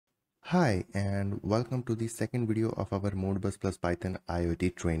Hi and welcome to the second video of our Modbus plus Python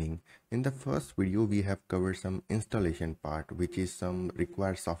IoT training. In the first video we have covered some installation part, which is some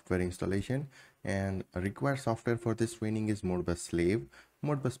required software installation, and required software for this training is Modbus Slave,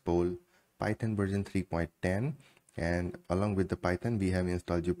 Modbus Pole, Python version 3.10, and along with the Python we have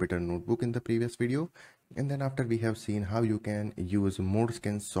installed Jupyter Notebook in the previous video. And then after we have seen how you can use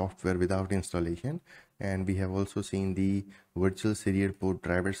Modscan software without installation, and we have also seen the virtual serial port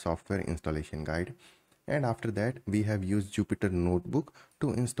driver software installation guide. And after that we have used Jupyter Notebook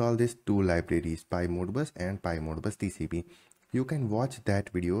to install these two libraries, PyModbus and PyModbus TCP. You can watch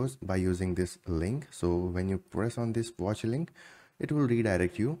that videos by using this link. So when you press on this watch link, it will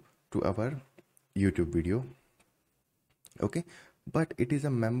redirect you to our YouTube video. Okay, but it is a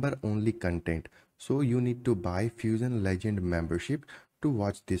member only content, so you need to buy Fusion Legend membership to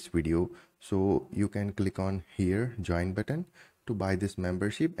watch this video. So you can click on here join button to buy this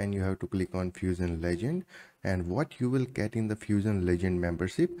membership, and you have to click on Fusion Legend. And what you will get in the Fusion Legend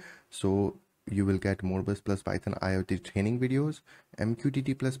membership, so you will get Modbus plus Python IoT training videos,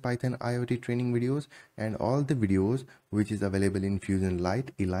 MQTT plus Python IoT training videos, and all the videos which is available in Fusion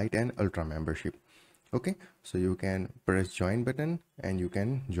Lite, Elite and Ultra membership. Okay, so you can press join button and you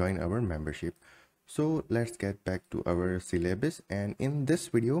can join our membership. So let's get back to our syllabus, and in this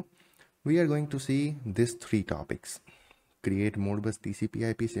video we are going to see these three topics: create Modbus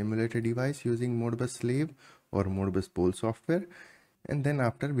TCP-IP simulator device using Modbus Slave or Modbus Pole software, and then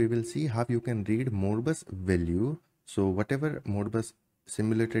after we will see how you can read Modbus value. So whatever Modbus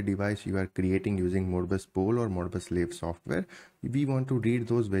simulator device you are creating using Modbus Pole or Modbus Slave software, we want to read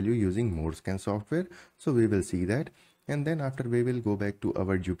those values using Modscan software. So we will see that, and then after we will go back to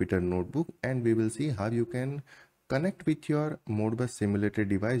our Jupyter Notebook and we will see how you can connect with your Modbus simulator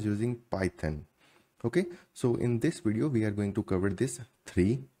device using Python. Okay, so in this video we are going to cover these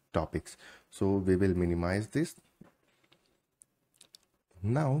three topics. So we will minimize this.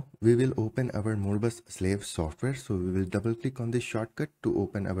 Now we will open our Modbus Slave software. So we will double click on this shortcut to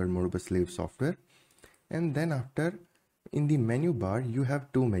open our Modbus Slave software, and then after in the menu bar you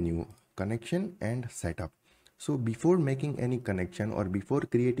have two menus, connection and setup. So before making any connection or before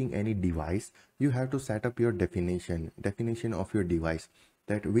creating any device, you have to set up your definition of your device,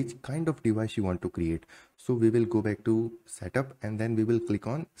 that which kind of device you want to create. So we will go back to setup and then we will click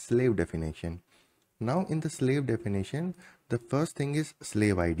on slave definition. Now in the slave definition, the first thing is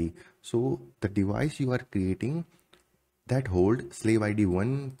slave ID. So the device you are creating that hold slave ID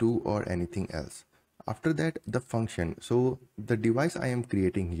 1, 2 or anything else. After that, the function. So the device I am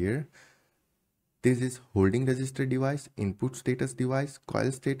creating here, this is holding register device, input status device,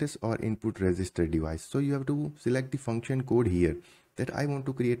 coil status or input register device. So you have to select the function code here that I want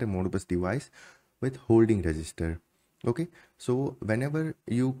to create a Modbus device with holding register. Okay, so whenever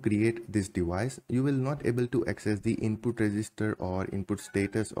you create this device, you will not able to access the input register or input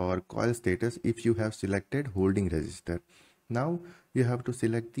status or coil status if you have selected holding register. Now you have to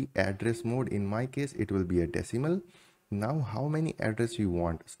select the address mode. In my case it will be a decimal. Now how many address you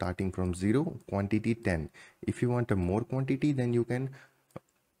want, starting from 0, quantity 10. If you want a more quantity, then you can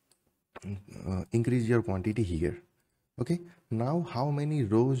increase your quantity here. Okay, now how many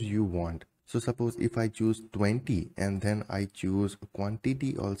rows you want. So suppose if I choose 20 and then I choose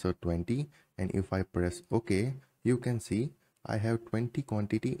quantity also 20, and if I press OK, you can see I have 20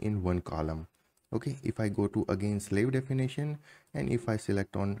 quantity in one column. Okay, if I go to again slave definition and if I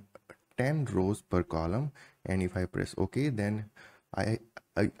select on 10 rows per column and if I press OK, then I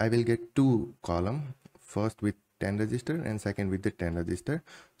will get two column, first with 10 register and second with the 10 register.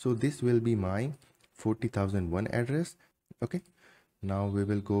 So this will be my 40,001 address. Okay, now we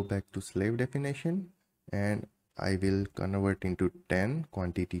will go back to slave definition and I will convert into 10,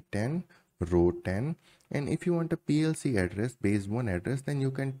 quantity 10, row 10. And if you want a PLC address, base 1 address, then you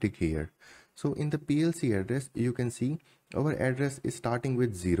can tick here. So in the PLC address, you can see our address is starting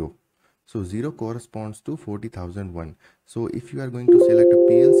with 0. So 0 corresponds to 40,001. So if you are going to select a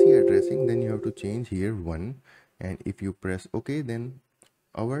PLC addressing, then you have to change here 1. And if you press OK, then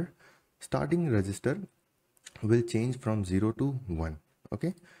our starting register will change from 0 to 1.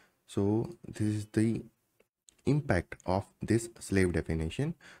 Okay, so this is the impact of this slave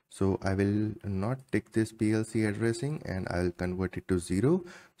definition. So I will not take this PLC addressing and I will convert it to 0.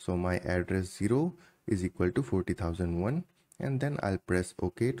 So my address 0 is equal to 40,001, and then I'll press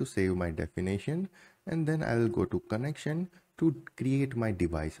OK to save my definition, and then I will go to connection to create my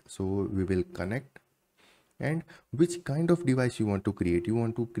device. So we will connect. And which kind of device you want to create? You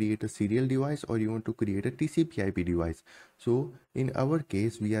want to create a serial device or you want to create a TCP-IP device? So in our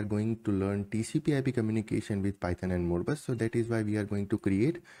case, we are going to learn TCP-IP communication with Python and Modbus. So that is why we are going to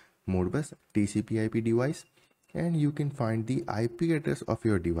create Modbus TCP-IP device, and you can find the IP address of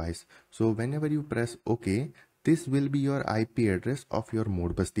your device. So whenever you press OK, this will be your IP address of your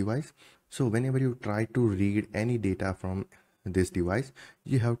Modbus device. So whenever you try to read any data from this device,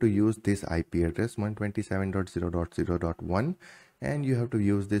 you have to use this IP address 127.0.0.1, and you have to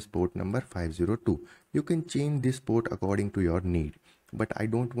use this port number 502. You can change this port according to your need, but I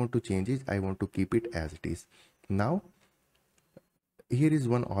don't want to change it. I want to keep it as it is. Now here is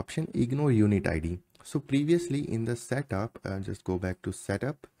one option, ignore unit ID. So previously in the setup, just go back to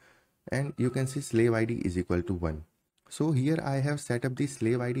setup, and you can see slave ID is equal to 1. So here I have set up the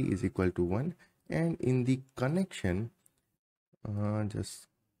slave ID is equal to 1, and in the connection, just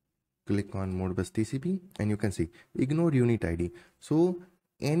click on Modbus TCP, and you can see ignore unit ID. So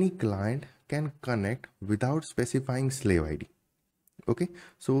any client can connect without specifying slave ID. Okay,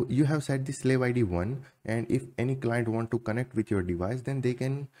 so you have set the slave ID 1, and if any client want to connect with your device, then they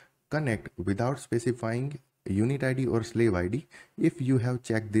can connect without specifying unit ID or slave ID if you have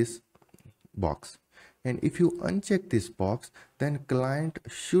checked this box. And if you uncheck this box, then client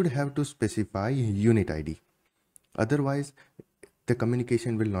should have to specify unit ID. Otherwise, the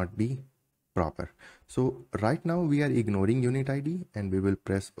communication will not be proper. So right now we are ignoring unit ID, and we will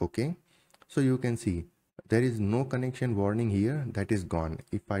press OK. So you can see there is no connection warning here, that is gone.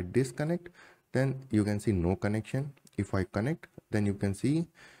 If I disconnect, then you can see no connection. If I connect, then you can see,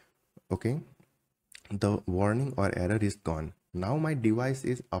 okay, the warning or error is gone. Now my device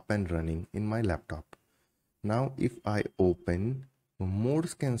is up and running in my laptop. Now if I open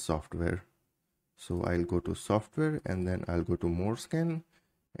Modscan software, so I'll go to software, and then I'll go to Modscan,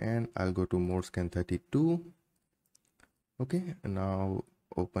 and I'll go to Modscan 32. Okay, now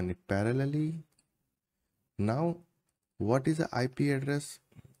open it parallelly. Now what is the IP address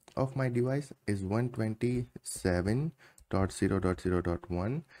of my device is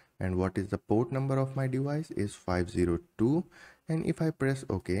 127.0.0.1, and what is the port number of my device is 502. And if I press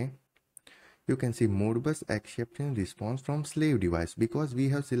OK, you can see Modbus accepting response from slave device, because we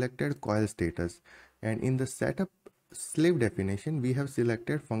have selected coil status, and in the setup slave definition we have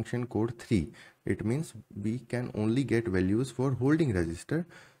selected function code 3. It means we can only get values for holding register,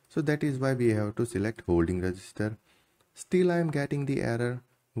 so that is why we have to select holding register. Still I am getting the error.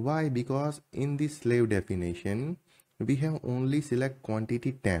 Why? Because in the slave definition we have only select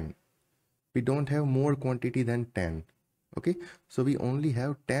quantity 10. We don't have more quantity than 10. Okay, so we only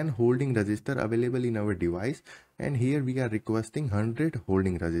have 10 holding register available in our device, and here we are requesting 100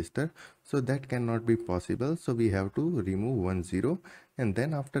 holding register, so that cannot be possible. So we have to remove 10, and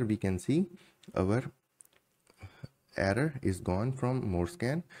then after we can see our error is gone from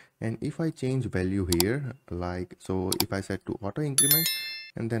Modscan. And if I change value here, like so, if I set to auto increment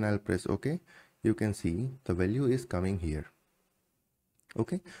and then I'll press OK, you can see the value is coming here.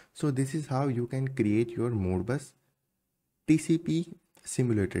 Okay, so this is how you can create your Modbus TCP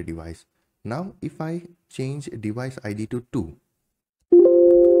simulator device. Now if I change device ID to 2,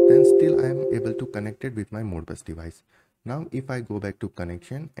 then still I am able to connect it with my Modbus device. Now if I go back to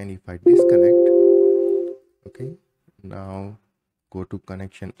connection, and if I disconnect, okay, now go to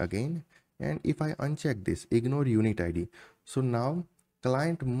connection again, and if I uncheck this ignore unit ID, so now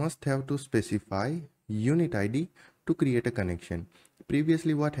client must have to specify unit ID to create a connection.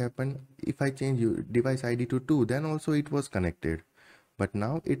 Previously what happened, if I change device ID to 2, then also it was connected, but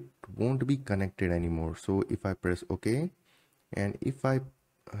now it won't be connected anymore. So if I press OK, and if I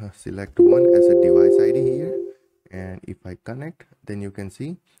select 1 as a device ID here, and if I connect, then you can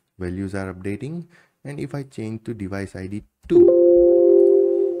see values are updating. And if I change to device ID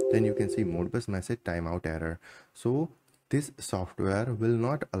 2, then you can see Modbus message timeout error. So this software will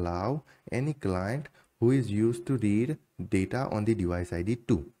not allow any client who is used to read data on the device ID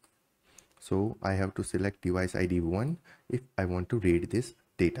 2. So I have to select device ID 1 if I want to read this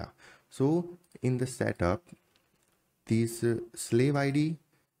data. So in the setup, this slave ID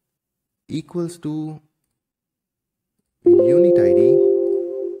equals to unit ID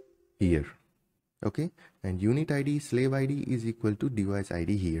here. Okay, and unit ID slave ID is equal to device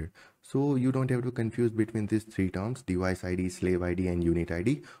ID here. So you don't have to confuse between these three terms, device ID, slave ID and unit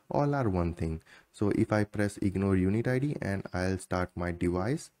ID, all are one thing. So if I press ignore unit ID, and I'll start my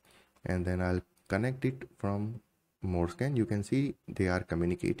device, and then I'll connect it from Modscan, you can see they are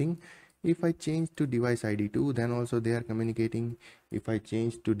communicating. If I change to device ID 2, then also they are communicating. If I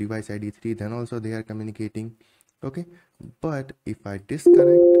change to device ID 3, then also they are communicating. Okay, but if I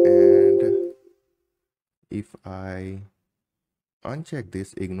disconnect and if I uncheck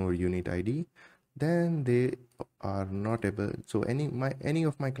this ignore unit ID, then they are not able, so any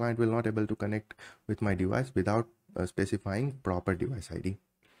of my client will not able to connect with my device without specifying proper device ID.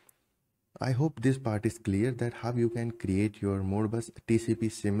 I hope this part is clear, that how you can create your Modbus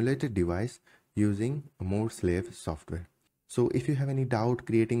TCP simulated device using Modslave software. So if you have any doubt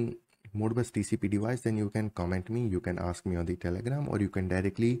creating Modbus TCP device, then you can comment me, you can ask me on the Telegram, or you can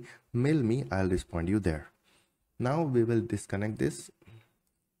directly mail me. I'll respond you there. Now we will disconnect this,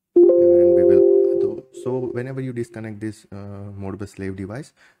 and we will so whenever you disconnect this Modbus slave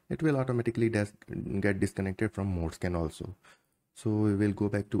device, it will automatically get disconnected from Modscan also. So we will go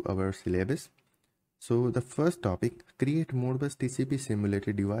back to our syllabus. So the first topic, create Modbus TCP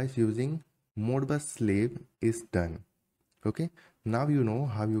simulated device using Modbus slave, is done. Okay, now you know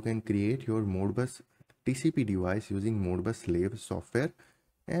how you can create your Modbus TCP device using Modbus slave software.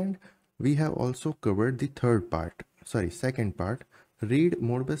 And we have also covered the second part, read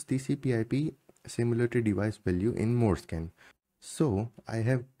Modbus TCP-IP simulated device value in Modscan. So I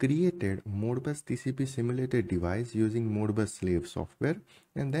have created Modbus TCP simulated device using Modbus slave software,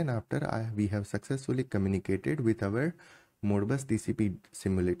 and then after we have successfully communicated with our Modbus TCP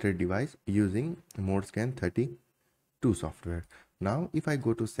simulated device using Modscan 32 software. Now if I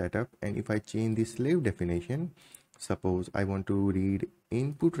go to setup and if I change the slave definition, suppose I want to read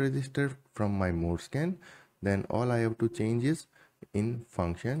input register from my Modscan, then all I have to change is in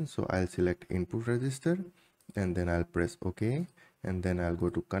function. So I'll select input register and then I'll press OK, and then I'll go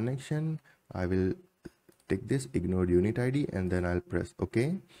to connection. I will take this ignore unit ID and then I'll press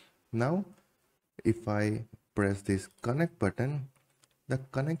OK. Now if I press this connect button, the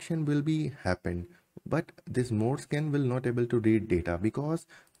connection will be happened, but this Modscan will not able to read data because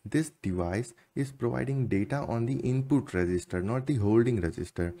this device is providing data on the input register, not the holding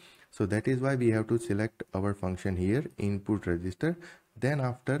register. So that is why we have to select our function here, input register, then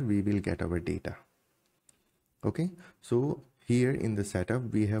after we will get our data. Okay, so here in the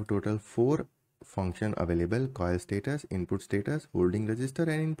setup we have total 4 function available: coil status, input status, holding register,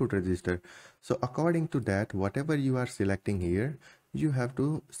 and input register. So according to that, whatever you are selecting here, you have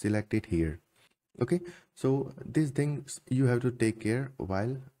to select it here. Okay, so these things you have to take care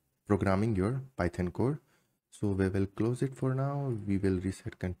while programming your Python code. So we will close it for now. We will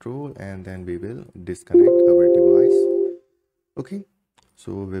reset control and then we will disconnect our device. Okay,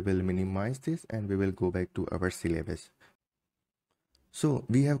 so we will minimize this and we will go back to our syllabus. So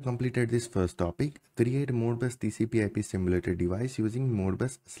we have completed this first topic, create Modbus TCP/IP simulated device using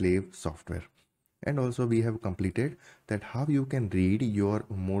Modbus slave software. And also we have completed that how you can read your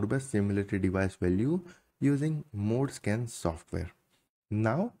Modbus simulated device value using Modscan software.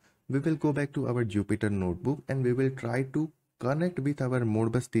 Now we will go back to our Jupyter notebook and we will try to connect with our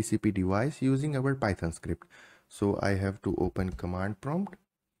Modbus TCP device using our Python script. So I have to open command prompt.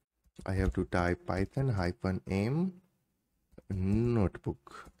 I have to type python -m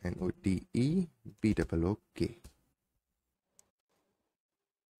notebook, NOTEBOOK.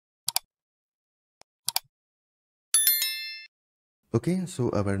 Okay, so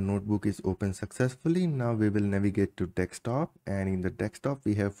our notebook is open successfully. Now we will navigate to desktop, and in the desktop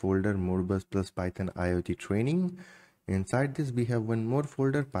we have folder Modbus plus Python IoT training. Inside this we have one more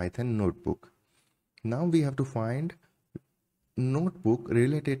folder, Python notebook. Now we have to find notebook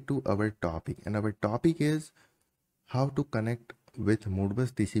related to our topic, and our topic is how to connect with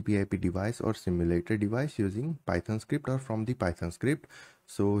Modbus TCP/IP device or simulator device using Python script or from the Python script.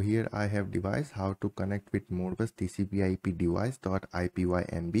 So here I have device how to connect with Modbus TCP/IP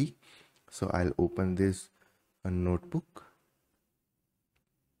device.ipynb. So I'll open this notebook.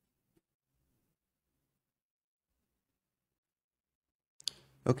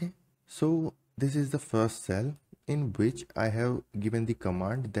 Okay, so this is the first cell in which I have given the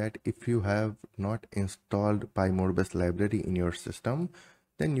command that if you have not installed PyModbus library in your system,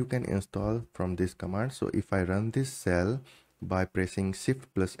 then you can install from this command. So if I run this cell by pressing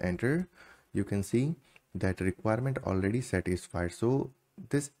Shift plus Enter, you can see that requirement already satisfied. So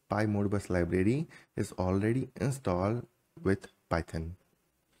this PyModbus library is already installed with Python.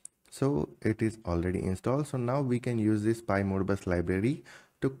 So it is already installed. So now we can use this PyModbus library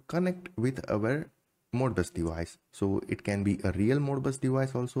to connect with our Modbus device. So it can be a real Modbus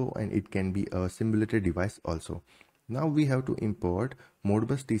device also, and it can be a simulated device also. Now we have to import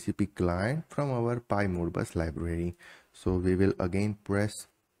Modbus TCP client from our PyModbus library. So we will again press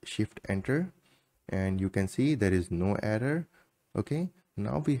Shift Enter, and you can see there is no error. Okay,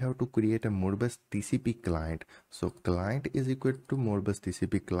 now we have to create a Modbus TCP client. So client is equal to Modbus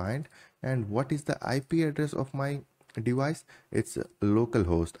TCP client, and what is the IP address of my device? It's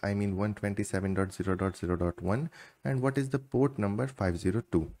localhost, I mean 127.0.0.1, and what is the port number?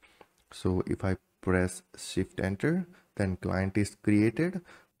 502. So if I press Shift Enter, then client is created.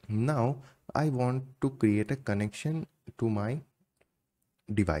 Now I want to create a connection to my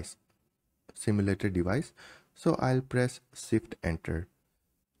device. simulator device. So I'll press Shift Enter.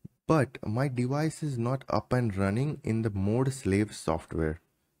 But my device is not up and running in the mode slave software.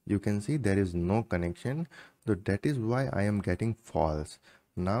 You can see there is no connection. So that is why I am getting false.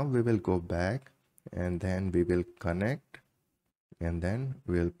 Now we will go back and then we will connect and then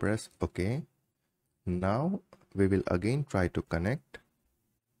we'll press OK. Now we will again try to connect.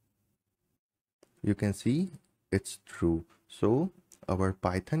 You can see it's true. So our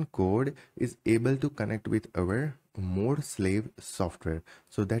Python code is able to connect with our mode slave software.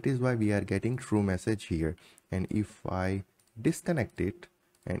 So that is why we are getting true message here. And if I disconnect it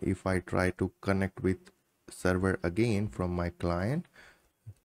and if I try to connect with server again from my client,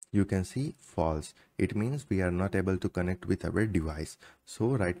 you can see false. It means we are not able to connect with our device.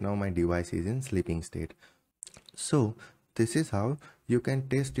 So right now my device is in sleeping state. So this is how you can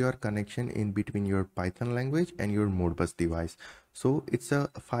test your connection in between your Python language and your Modbus device. So it's a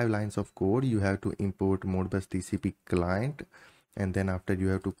 5 lines of code. You have to import Modbus TCP client, and then after you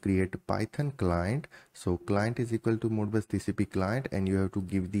have to create Python client. So client is equal to Modbus TCP client, and you have to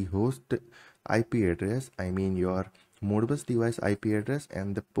give the host IP address, I mean your Modbus device IP address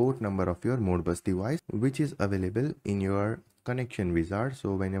and the port number of your Modbus device, which is available in your connection wizard.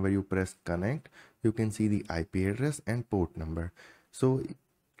 So whenever you press connect, you can see the IP address and port number. So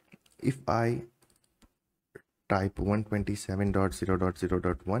if I type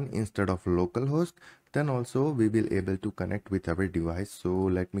 127.0.0.1 instead of localhost, then also we will able to connect with our device. So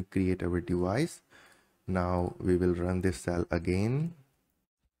let me create our device. Now we will run this cell again.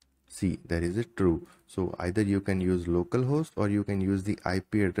 See, there is a true. So either you can use localhost or you can use the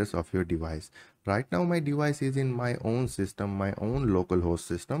IP address of your device. Right now my device is in my own system, my own localhost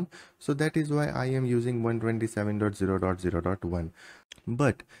system. So that is why I am using 127.0.0.1.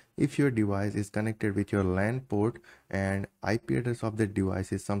 But if your device is connected with your LAN port and IP address of the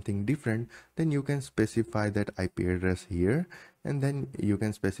device is something different, then you can specify that IP address here and then you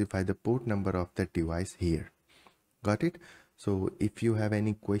can specify the port number of that device here. Got it? So if you have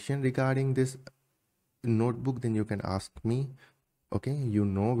any question regarding this notebook, then you can ask me. Okay, you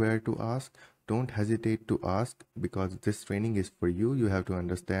know where to ask. Don't hesitate to ask because this training is for you. You have to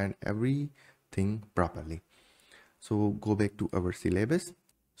understand everything properly. So go back to our syllabus.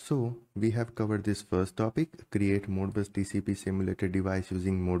 So we have covered this first topic, create Modbus TCP simulator device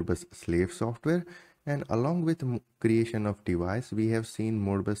using Modbus slave software. And along with creation of device, we have seen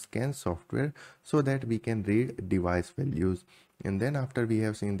Modbus scan software so that we can read device values. And then after we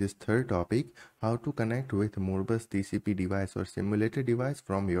have seen this third topic, how to connect with Modbus TCP device or simulator device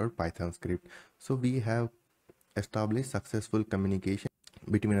from your Python script. So we have established successful communication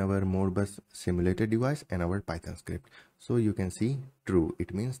between our Modbus simulator device and our Python script. So you can see true,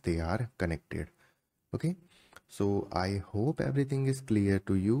 it means they are connected. Okay, so I hope everything is clear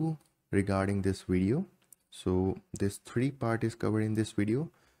to you regarding this video. So this 3 part is covered in this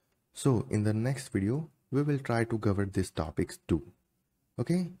video. So in the next video we will try to cover these topics too.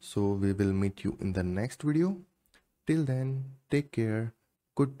 Okay, so we will meet you in the next video. Till then, take care,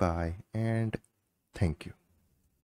 goodbye, and thank you.